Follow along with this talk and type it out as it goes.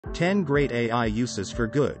10 Great AI Uses for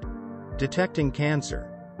Good. Detecting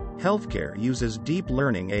Cancer. Healthcare uses deep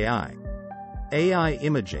learning AI. AI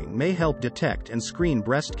imaging may help detect and screen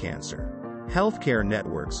breast cancer. Healthcare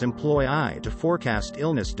networks employ AI to forecast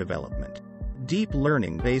illness development. Deep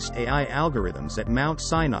learning-based AI algorithms at Mount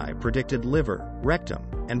Sinai predicted liver, rectum,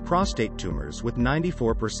 and prostate tumors with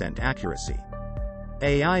 94% accuracy.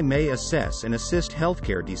 AI may assess and assist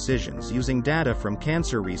healthcare decisions using data from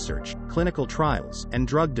cancer research, clinical trials, and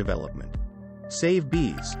drug development. Save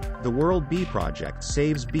Bees. The World Bee Project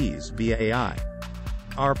saves bees via AI.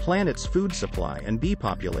 Our planet's food supply and bee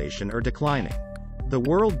population are declining. The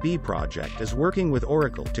World Bee Project is working with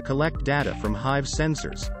Oracle to collect data from hive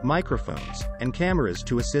sensors, microphones, and cameras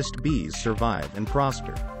to assist bees survive and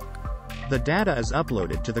prosper. The data is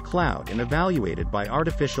uploaded to the cloud and evaluated by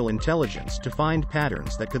artificial intelligence to find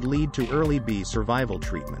patterns that could lead to early bee survival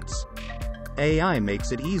treatments. AI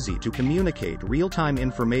makes it easy to communicate real-time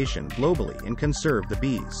information globally and conserve the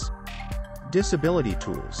bees. Disability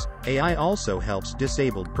tools. AI also helps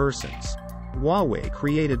disabled persons. Huawei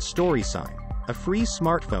created StorySign, a free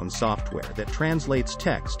smartphone software that translates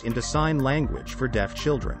text into sign language for deaf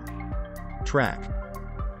children. Track.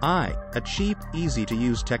 AI, a cheap,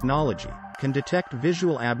 easy-to-use technology, can detect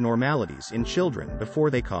visual abnormalities in children before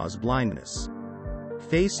they cause blindness.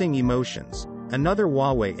 Facing Emotions. Another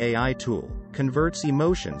Huawei AI tool, converts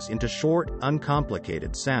emotions into short,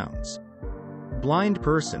 uncomplicated sounds. Blind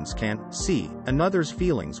persons can see another's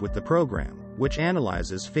feelings with the program, which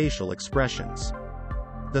analyzes facial expressions.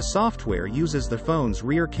 The software uses the phone's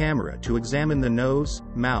rear camera to examine the nose,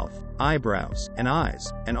 mouth, eyebrows, and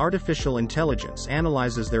eyes, and artificial intelligence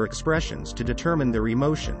analyzes their expressions to determine their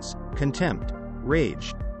emotions: contempt,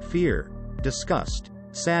 rage, fear, disgust,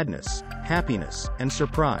 sadness, happiness, and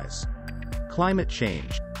surprise. Climate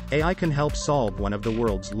change. AI can help solve one of the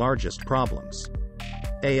world's largest problems.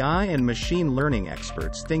 AI and machine learning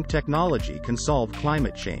experts think technology can solve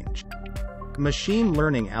climate change. Machine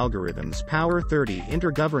learning algorithms power 30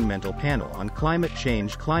 Intergovernmental Panel on Climate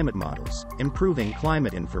Change climate models, improving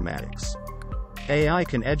climate informatics. AI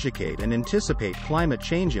can educate and anticipate climate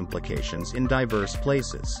change implications in diverse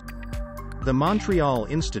places. The Montreal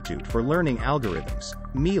Institute for Learning Algorithms,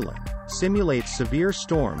 MILA, simulates severe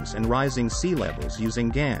storms and rising sea levels using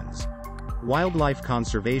GANs. Wildlife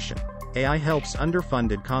conservation. AI helps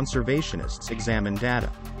underfunded conservationists examine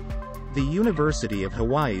data. The University of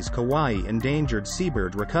Hawaii's Kauai Endangered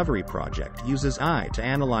Seabird Recovery Project uses AI to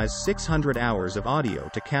analyze 600 hours of audio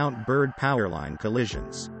to count bird powerline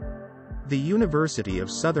collisions. The University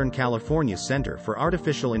of Southern California Center for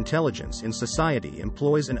Artificial Intelligence in Society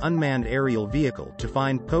employs an unmanned aerial vehicle to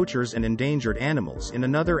find poachers and endangered animals in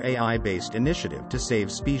another AI-based initiative to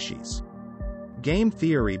save species. Game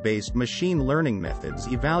theory-based machine learning methods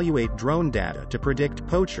evaluate drone data to predict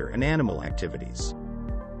poacher and animal activities.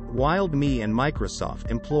 WildMe and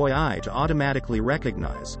Microsoft employ AI to automatically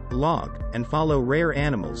recognize, log, and follow rare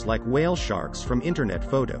animals like whale sharks from internet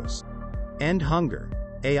photos. End hunger.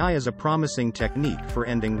 AI is a promising technique for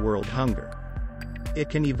ending world hunger. It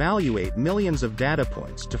can evaluate millions of data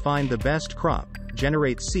points to find the best crop,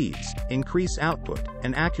 generate seeds, increase output,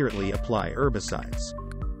 and accurately apply herbicides.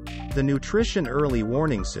 The Nutrition Early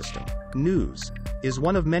Warning System, NEWS, is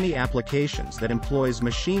one of many applications that employs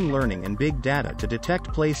machine learning and big data to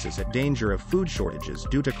detect places at danger of food shortages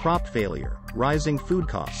due to crop failure, rising food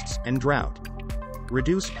costs, and drought.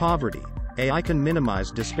 Reduce poverty. AI can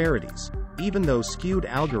minimize disparities, even though skewed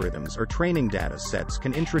algorithms or training data sets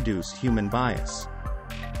can introduce human bias.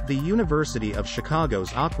 The University of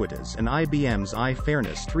Chicago's Aquitas and IBM's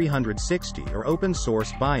iFairness 360 are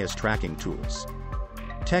open-source bias tracking tools.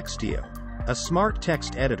 Textio, a smart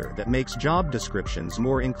text editor that makes job descriptions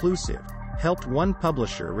more inclusive, helped one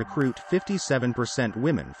publisher recruit 57%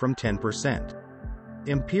 women from 10%.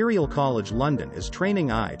 Imperial College London is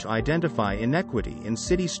training AI to identify inequity in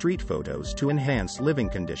city street photos to enhance living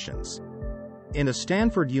conditions. In a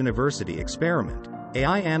Stanford University experiment,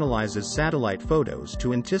 AI analyzes satellite photos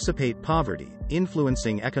to anticipate poverty,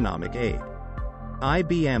 influencing economic aid.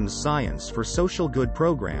 IBM's Science for Social Good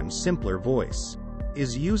program Simpler Voice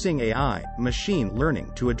is using AI, machine learning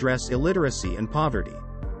to address illiteracy and poverty.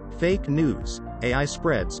 Fake news. AI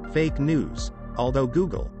spreads fake news, although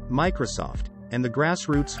Google, Microsoft, and the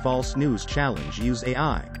Grassroots False News Challenge use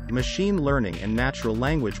AI, machine learning and natural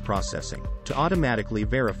language processing, to automatically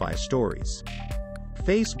verify stories.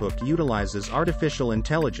 Facebook utilizes artificial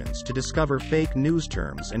intelligence to discover fake news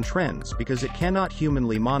terms and trends because it cannot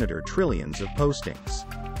humanly monitor trillions of postings.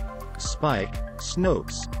 Spike,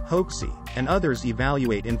 Snopes, Hoaxy, and others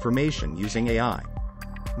evaluate information using AI.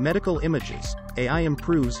 Medical images. AI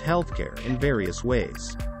improves healthcare in various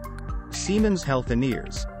ways. Siemens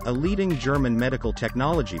Healthineers, a leading German medical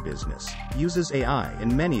technology business, uses AI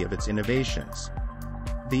in many of its innovations.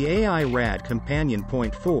 The AI RAD Companion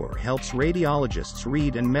Point 4 helps radiologists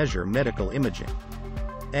read and measure medical imaging.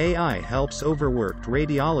 AI helps overworked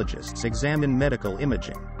radiologists examine medical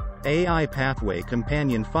imaging. AI Pathway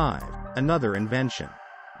Companion 5, another invention.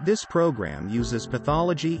 This program uses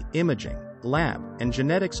pathology, imaging, lab, and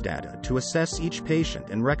genetics data to assess each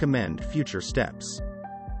patient and recommend future steps.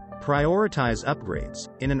 Prioritize upgrades.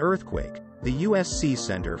 In an earthquake, the USC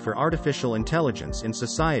Center for Artificial Intelligence in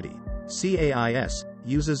Society, CAIS,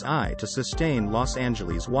 uses AI to sustain Los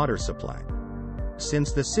Angeles' water supply.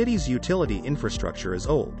 Since the city's utility infrastructure is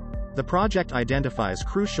old, the project identifies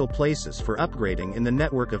crucial places for upgrading in the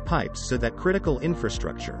network of pipes so that critical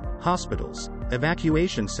infrastructure, hospitals,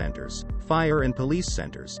 evacuation centers, fire and police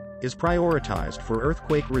centers, is prioritized for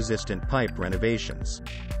earthquake-resistant pipe renovations.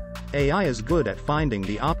 AI is good at finding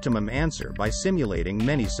the optimum answer by simulating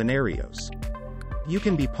many scenarios. You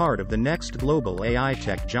can be part of the next global AI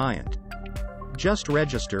tech giant. Just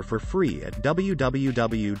register for free at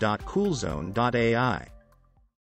www.coolzone.ai.